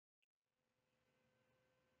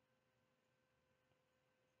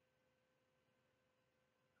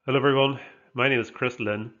Hello everyone, my name is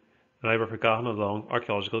Lynn and I work for Gahan and Long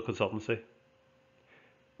Archaeological consultancy.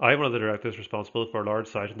 I am one of the directors responsible for a large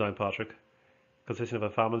site in Downpatrick, consisting of a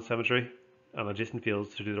famine cemetery and adjacent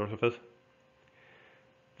fields to the north of it.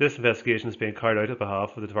 This investigation is being carried out on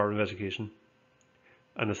behalf of the Department of Education,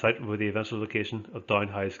 and the site will be the eventual location of Down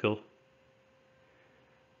High School.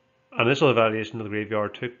 An initial evaluation of the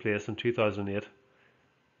graveyard took place in 2008,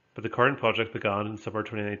 but the current project began in summer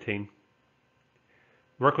 2019.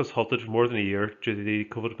 Work was halted for more than a year due to the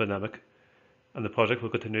COVID pandemic, and the project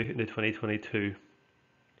will continue into 2022.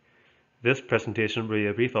 This presentation will be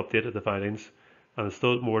a brief update of the findings, and there's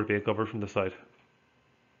still more to be covered from the site.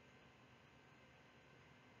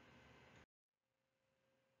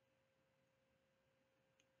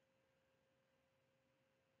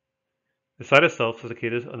 The site itself is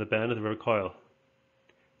located on the bend of the River Coyle.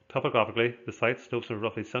 Topographically, the site slopes from a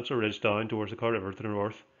roughly central ridge down towards the Coyle River to the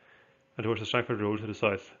north and towards the Strangford Road to the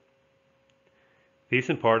south. The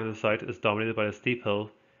eastern part of the site is dominated by a steep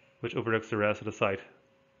hill which overlooks the rest of the site.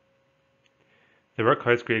 The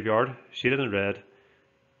workhouse graveyard, shaded in red,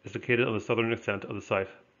 is located on the southern extent of the site.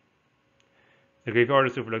 The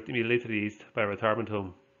graveyard is overlooked immediately to the east by a retirement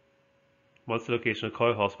home, once the location of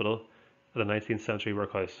Coyle Hospital and the 19th century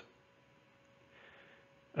workhouse.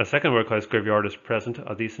 A second workhouse graveyard is present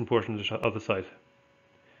at the eastern portion of the site.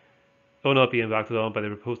 It will not be impacted on by the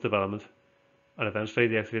proposed development, and eventually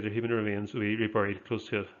the excavated human remains will be reburied close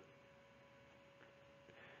to it.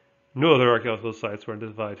 No other archaeological sites were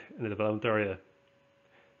identified in the development area,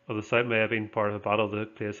 although the site may have been part of a battle that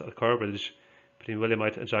took place at Coyle Bridge between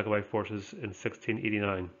Williamite and Jacobite forces in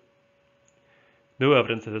 1689. No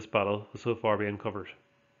evidence of this battle has so far been uncovered.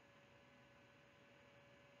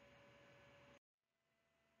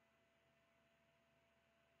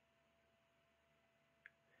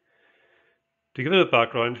 To give a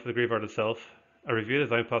background for the graveyard itself, a review of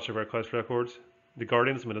the Downpatrick workhouse records, the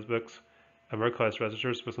Guardian's minute books, and workhouse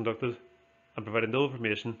registers was conducted and provided no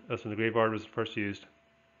information as to when the graveyard was first used.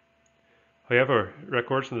 However,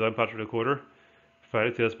 records from the Downpatrick recorder,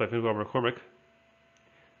 provided to us by Finbar McCormick,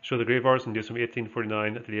 show the graveyards in use from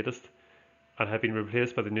 1849 at the latest and had been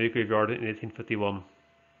replaced by the new graveyard in 1851.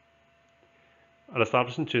 An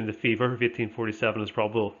establishment during the fever of 1847 is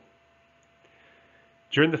probable.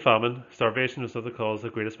 During the famine, starvation was not the cause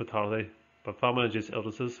of greatest mortality, but famine-induced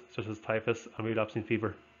illnesses such as typhus and relapsing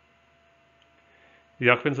fever. The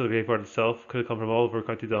occupants of the graveyard itself could have come from all over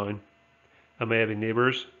County Down, and may have been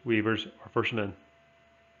neighbours, weavers, or fishermen.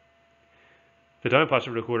 The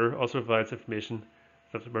Downpatrick recorder also provides information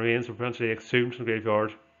that the remains were potentially exhumed from the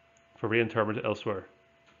graveyard for reinterment elsewhere.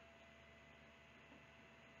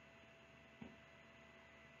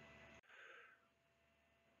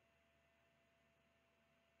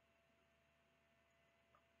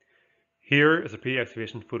 Here is a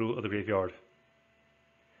pre-excavation photo of the graveyard.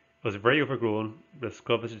 It was very overgrown with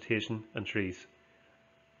scrub vegetation and trees.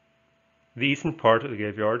 The eastern part of the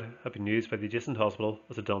graveyard had been used by the adjacent hospital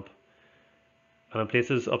as a dump, and in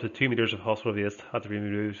places up to 2 metres of hospital waste had to be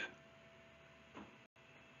removed.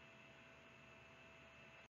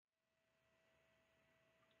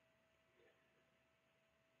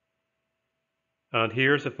 And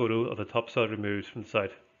here's a photo of the topsoil removed from the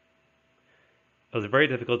site. It was very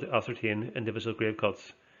difficult to ascertain individual grave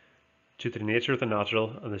cuts due to the nature of the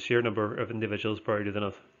natural and the sheer number of individuals buried within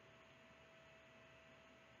it.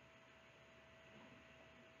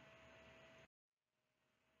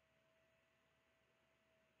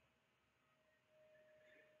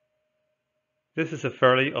 This is a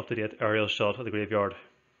fairly up-to-date aerial shot of the graveyard.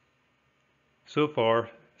 So far,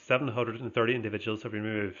 730 individuals have been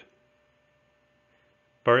removed.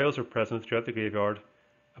 Burials are present throughout the graveyard,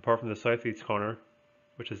 apart from the southeast corner,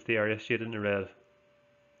 which is the area shaded in red.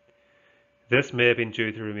 This may have been due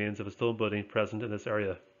to the remains of a stone building present in this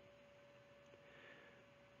area.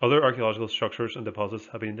 Other archaeological structures and deposits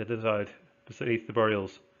have been identified beneath the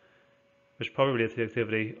burials, which probably relate to the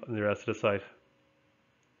activity on the rest of the site.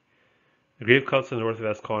 The grave cuts in the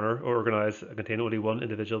northwest corner are organised and contain only one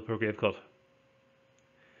individual per grave cut.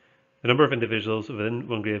 The number of individuals within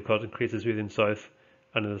one grave cut increases moving south,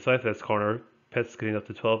 and in the southwest corner, pits containing up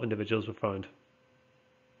to 12 individuals were found.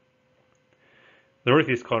 The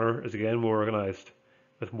northeast corner is again more organised,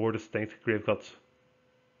 with more distinct grave cuts.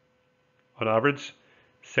 On average,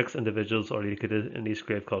 6 individuals are located in each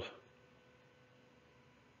grave cut.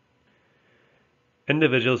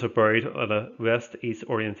 Individuals are buried on a west-east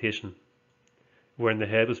orientation, wherein the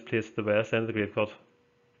head was placed at the west end of the grave cut.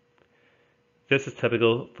 This is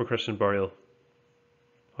typical for Christian burial.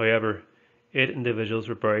 However, 8 individuals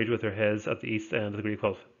were buried with their heads at the east end of the grave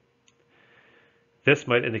cut. This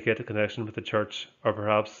might indicate a connection with the church, or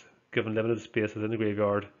perhaps, given limited space within the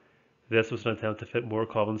graveyard, this was an attempt to fit more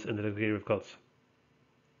coffins into the grave cuts.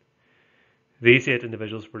 These 8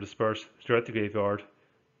 individuals were dispersed throughout the graveyard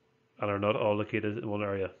and are not all located in one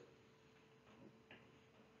area.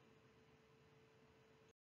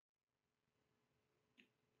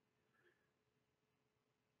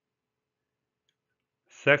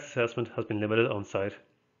 Sex assessment has been limited on site,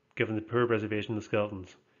 given the poor preservation of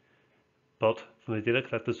skeletons, but from the data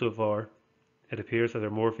collected so far, it appears that there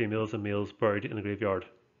are more females than males buried in the graveyard.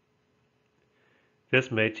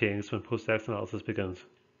 This may change when post-sex analysis begins.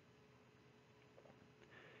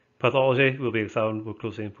 Pathology will be examined more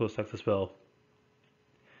closely in post-sex as well.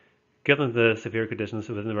 Given the severe conditions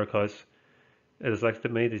within the workhouse, it is likely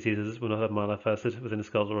that many diseases will not have manifested within the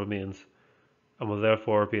skeletal remains and will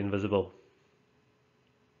therefore be invisible.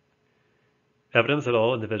 Evidence that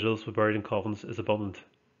all individuals were buried in coffins is abundant.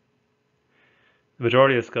 The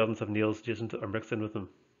majority of skeletons have nails adjacent or mixed in with them.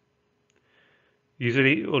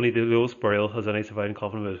 Usually only the lowest burial has any surviving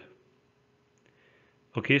coffin wood.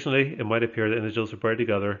 Occasionally it might appear that individuals were buried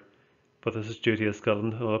together, but this is due to a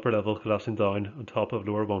skeleton on the upper level collapsing down on top of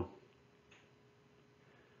the lower one.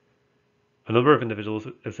 A number of individuals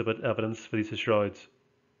exhibit evidence for these shrouds.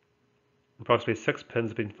 Approximately 6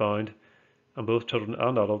 pins have been found, and both children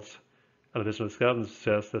and adults, and additional skeletons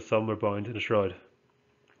suggest that some were bound in a shroud.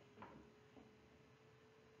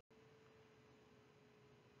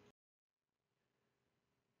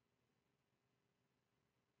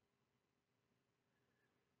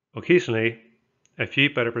 Occasionally, a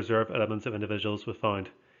few better preserved elements of individuals were found,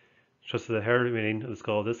 such as the hair remaining on the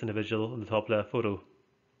skull of this individual in the top left photo.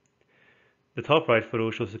 The top right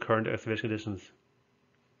photo shows the current excavation conditions,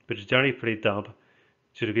 which is generally pretty damp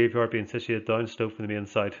due to the graveyard being situated downslope from the main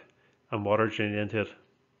site and water draining into it.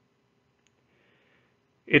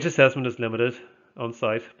 Age assessment is limited on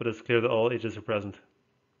site, but it's clear that all ages are present.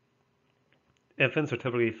 Infants are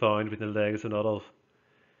typically found between the legs of an adult.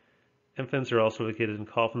 Infants are also located in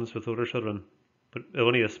coffins with older children, but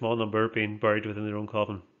only a small number being buried within their own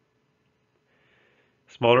coffin.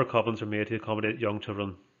 Smaller coffins are made to accommodate young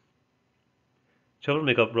children. Children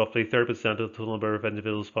make up roughly 30% of the total number of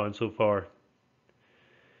individuals found so far.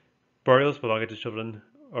 Burials belonging to children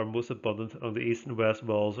are most abundant along the east and west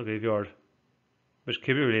walls of the graveyard, which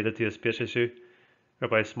could be related to a space issue,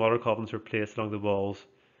 whereby smaller coffins were placed along the walls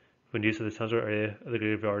when use of the central area of the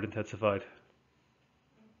graveyard intensified.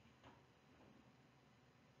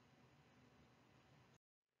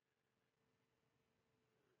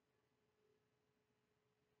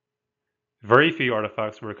 Very few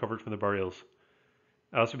artifacts were recovered from the burials,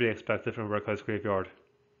 as would be expected from a workhouse graveyard.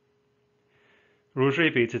 Rosary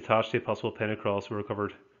beads attached to a possible pin cross were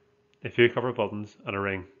recovered, a few copper buttons, and a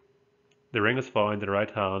ring. The ring is found in the right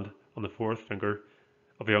hand on the fourth finger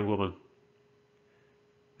of a young woman.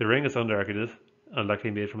 The ring is undecorated and likely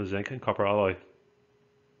made from a zinc and copper alloy.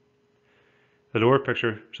 The lower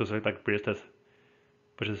picture shows a like bracelet,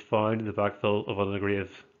 which is found in the backfill of one of the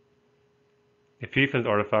graves. A few flint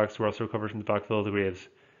artifacts were also recovered from the backfill of the graves,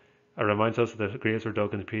 and reminds us that the graves were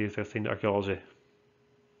dug in the pre-existing archaeology.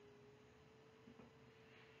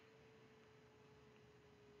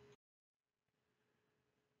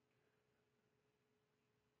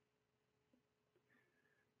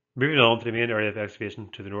 Moving on to the main area of excavation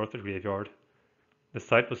to the north of the graveyard, the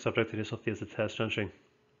site was subject to initial phase of test trenching.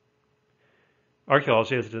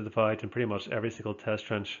 Archaeology has identified in pretty much every single test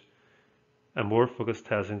trench, and more focused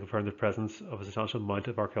testing confirmed the presence of a substantial amount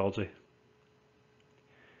of archaeology.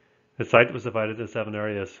 The site was divided into 7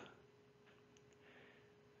 areas.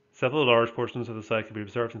 Several large portions of the site can be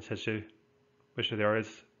observed in situ, which are the areas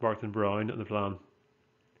marked in brown on the plan.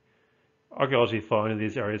 Archaeology found in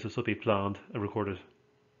these areas will still be planned and recorded.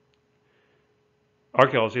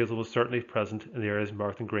 Archaeology is almost certainly present in the areas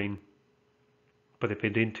marked in green, but they've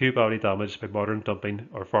been deemed too badly damaged by modern dumping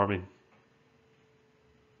or farming.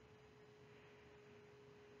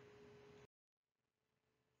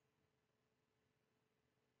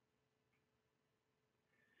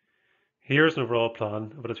 Here is an overall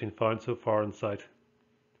plan of what has been found so far on site.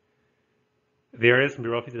 The areas can be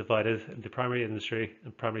roughly divided into primary industry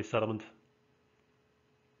and primary settlement.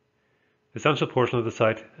 The central portion of the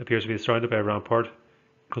site appears to be surrounded by a rampart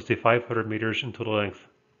close to 500 metres in total length.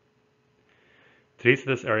 To the east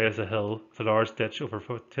of this area is a hill with a large ditch over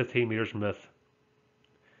 15 metres in width.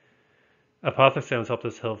 A path extends up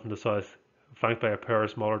this hill from the south, flanked by a pair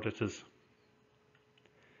of smaller ditches.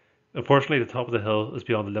 Unfortunately, the top of the hill is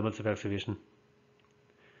beyond the limits of excavation.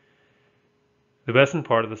 The western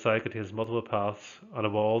part of the site contains multiple paths and a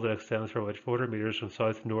wall that extends for about 400 metres from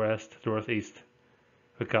south northwest to northeast,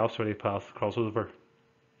 with gaps where they pass the crossover.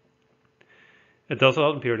 It does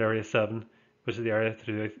not appear in Area 7, which is the area to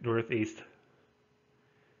the northeast.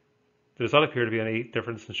 There does not appear to be any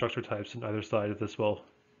difference in structure types on either side of this wall.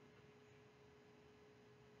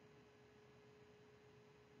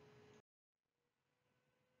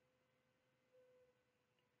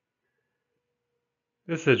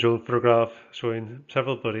 This is a drone photograph showing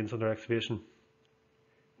several buildings under excavation. In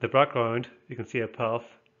the background, you can see a path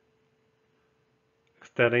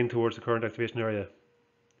extending towards the current excavation area.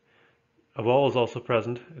 A wall is also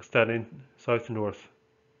present, extending south to north.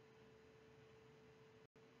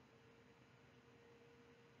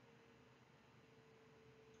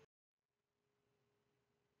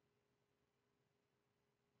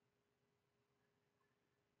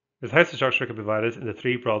 The types of structure can be divided into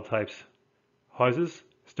three broad types: houses,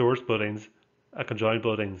 storage buildings, and conjoined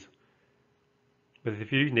buildings, with a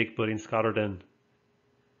few unique buildings scattered in.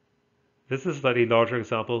 This is a slightly larger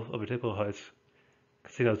example of a typical house,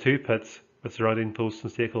 consisting of two pits with surrounding posts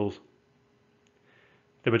and stake holes.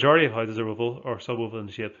 The majority of houses are oval or suboval in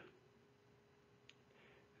shape.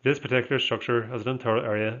 This particular structure has an internal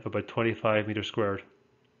area of about 25 meters squared.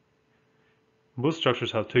 Most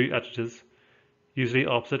structures have two entrances, usually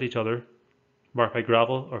opposite each other, marked by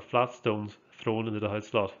gravel or flat stones thrown into the house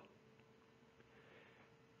slot.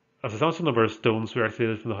 A substantial number of stones were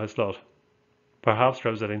excavated from the house slot, perhaps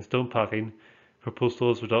representing stone packing for post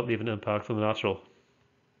holes without leaving impact on the natural.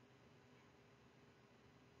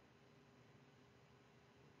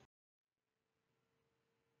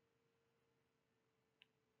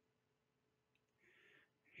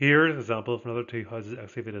 Here is an example of another two houses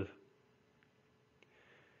excavated.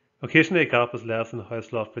 Occasionally a gap is left in the house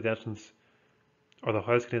slot for the entrance, or the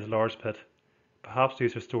house contains a large pit, perhaps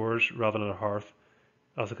used for storage rather than a hearth,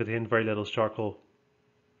 as it contained very little charcoal.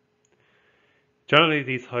 Generally,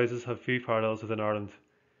 these houses have few parallels within Ireland,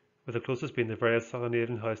 with the closest being the various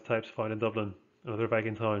Scandinavian house types found in Dublin and other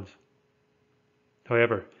Viking towns.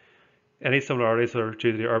 However, any similarities are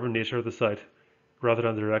due to the urban nature of the site, rather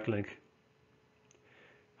than the direct link.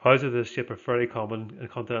 Houses of this shape are fairly common in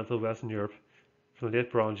continental Western Europe, from the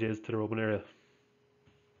late Bronze Age to the Roman era.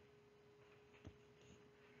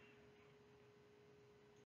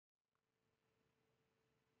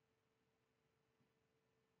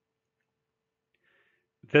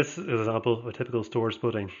 This is an example of a typical storage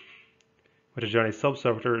building, which is generally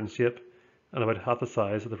subcircular in shape and about half the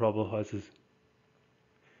size of the probable houses.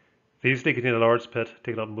 They usually contain a large pit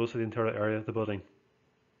taking up most of the internal area of the building.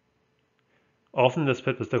 Often this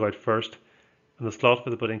pit was dug out first, and the slot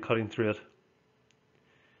with the building cutting through it.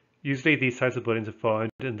 Usually these types of buildings are found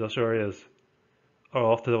in industrial areas, or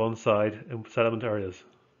off to the one side in settlement areas.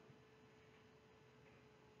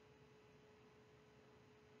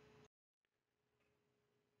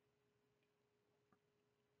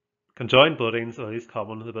 Conjoined buildings are the least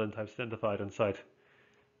common of the building types identified on site.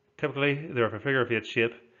 Typically, they are of a figure of 8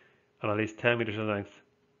 shape and at least 10 metres in length.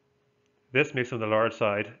 This makes them the large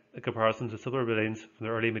side in comparison to similar buildings from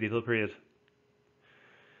the early medieval period.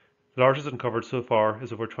 The largest uncovered so far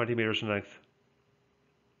is over 20 metres in length.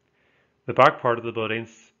 The back part of the building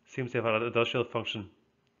seems to have had an industrial function,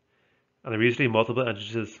 and there are usually multiple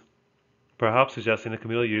entrances, perhaps suggesting a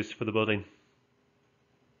communal use for the building.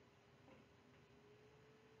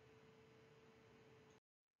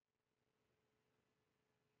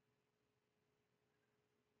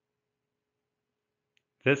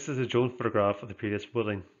 This is a drone photograph of the previous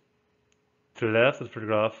building. To the left of the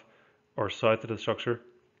photograph, or south of the structure,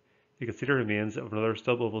 you can see the remains of another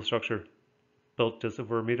suboval structure, built just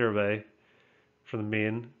over a metre away from the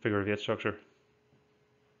main figure of 8 structure.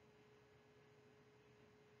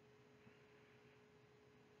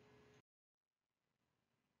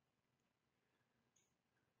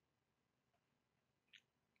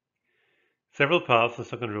 Several paths and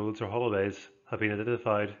sunken roads or holloways have been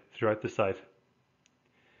identified throughout the site.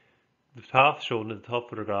 The path shown in the top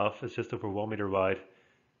photograph is just over 1 metre wide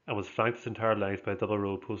and was flanked its entire length by a double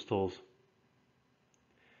row of post holes.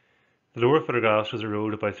 The lower photograph shows a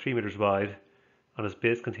road about 3 metres wide, and its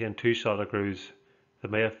base contained 2 shallow grooves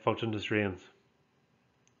that may have functioned as drains.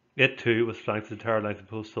 It too was flanked its entire length with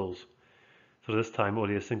post holes, so this time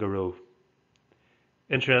only a single row.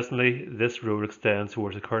 Interestingly, this road extends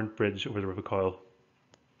towards the current bridge over the River Coyle.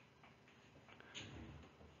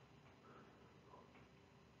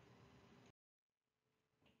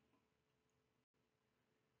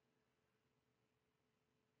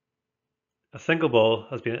 A single wall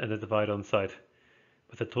has been identified on site,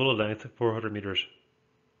 with a total length of 400 metres.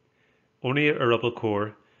 Only a rubble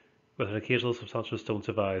core with an occasional substantial stone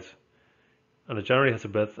survives, and it generally has a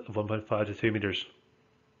breadth of 1.5 to 2 metres.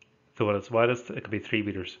 so at its widest it could be 3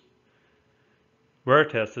 metres. Where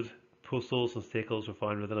tested, post holes and stake holes were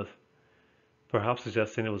found within it, perhaps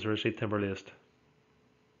suggesting it was originally timber laced.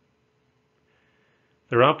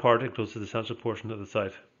 The rampart encloses the central portion of the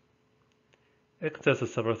site. It consists of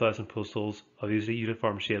several thousand post holes of usually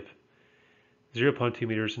uniform shape, 0.2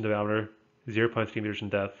 metres in diameter, 0.3 metres in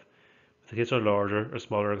depth, with occasional larger or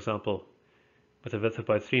smaller example, with a width of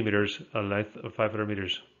about 3 metres and a length of 500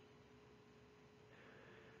 metres.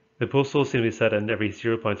 The post holes seem to be set in every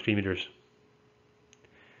 0.3 metres.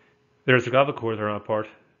 There is a gravel core of the rampart,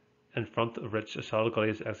 in front of which a shallow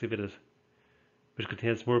gully is excavated, which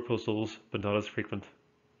contains more post holes but not as frequent.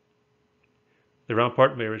 The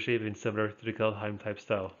rampart may originally have been similar to the Gahan type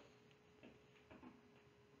style.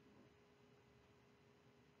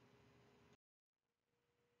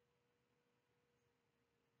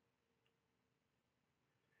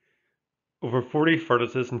 Over 40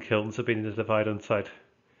 furnaces and kilns have been identified on site,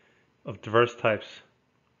 of diverse types.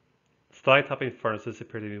 Slag tapping furnaces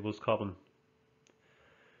appear to be most common.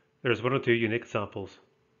 There is one or two unique examples.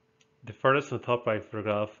 The furnace in the top right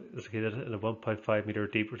photograph is located in a 1.5 metre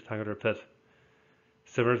deep rectangular pit,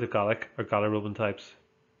 similar to Gallic or Gallo-Roman types.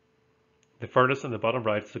 The furnace in the bottom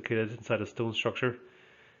right is located inside a stone structure,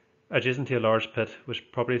 adjacent to a large pit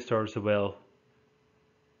which probably serves a well.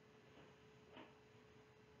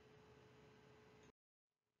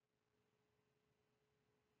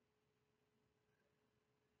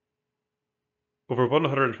 Over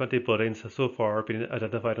 120 buildings have so far been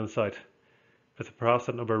identified on site, with perhaps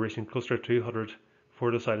that number reaching closer to 200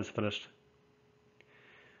 before the site is finished.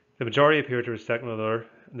 The majority appear to respect one another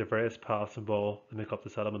in the various paths and wall that make up the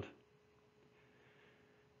settlement.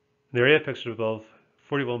 In the area pictured above,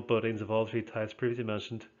 41 buildings of all three types previously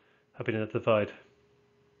mentioned have been identified.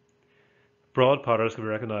 Broad patterns can be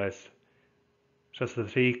recognised, such as the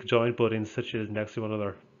three conjoined buildings situated next to one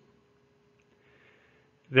another.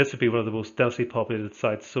 This would be one of the most densely populated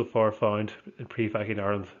sites so far found in pre-Viking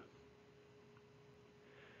Ireland.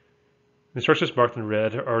 The structures marked in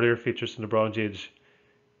red are earlier features from the Bronze Age,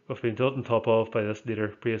 which have been built on top of by this later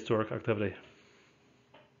prehistoric activity.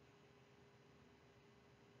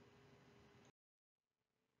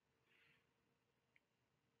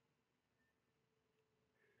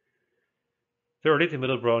 The early to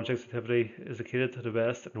middle Bronze Age activity is located to the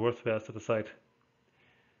west and northwest of the site,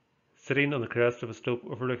 sitting on the crest of a slope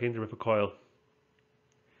overlooking the River Coil.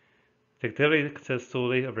 The activity consists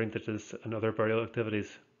solely of ring ditches and other burial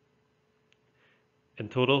activities. In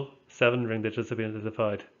total, 7 ring ditches have been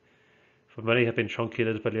identified, but many have been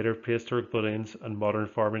truncated by later prehistoric buildings and modern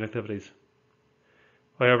farming activities.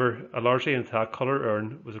 However, a largely intact colour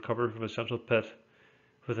urn was recovered from a central pit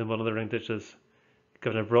within one of the ring ditches,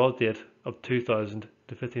 giving a broad date of 2000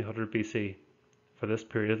 to 1500 BC for this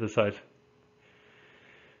period of the site.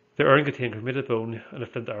 The urn contained cremated bone and a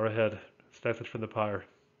flint arrowhead selected from the pyre.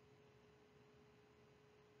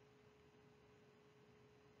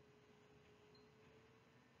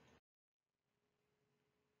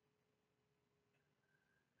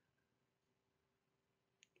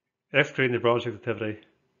 Excavating the Bronze Age activity,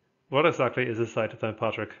 what exactly is the site of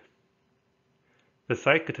Downpatrick? The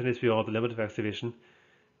site continues beyond the limit of excavation,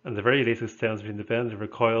 and the very least extends between the bend and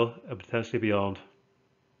River Coil and potentially beyond.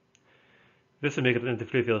 This would make it an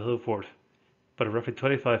interfluvial hill fort, but at roughly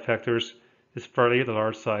 25 hectares is fairly the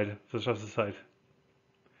large side for the rest of the site.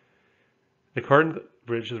 The current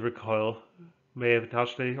bridge of the River Coil may have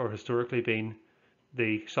naturally or historically been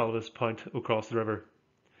the shallowest point across the river,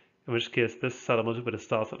 in which case this settlement would have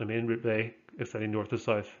stopped at the main route way extending north to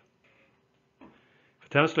south.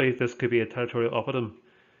 Potentially this could be a territorial oppidum,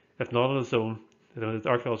 if not on its own, in the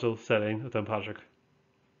archaeological setting of Downpatrick.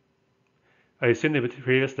 I assume the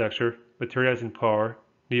previous lecture, Materialising Power,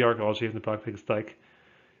 New Archaeology from the Black Pig's Dyke,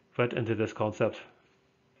 went into this concept.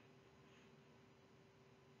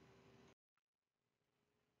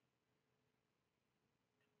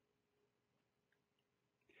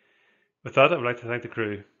 With that, I would like to thank the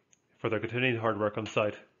crew for their continuing hard work on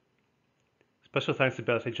site. Special thanks to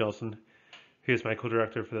Bethany Johnson, who is my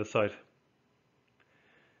co-director for this site.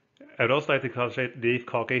 I would also like to congratulate Dave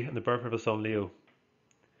Cockey and the birth of his son Leo.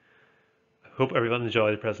 I hope everyone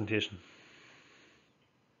enjoyed the presentation.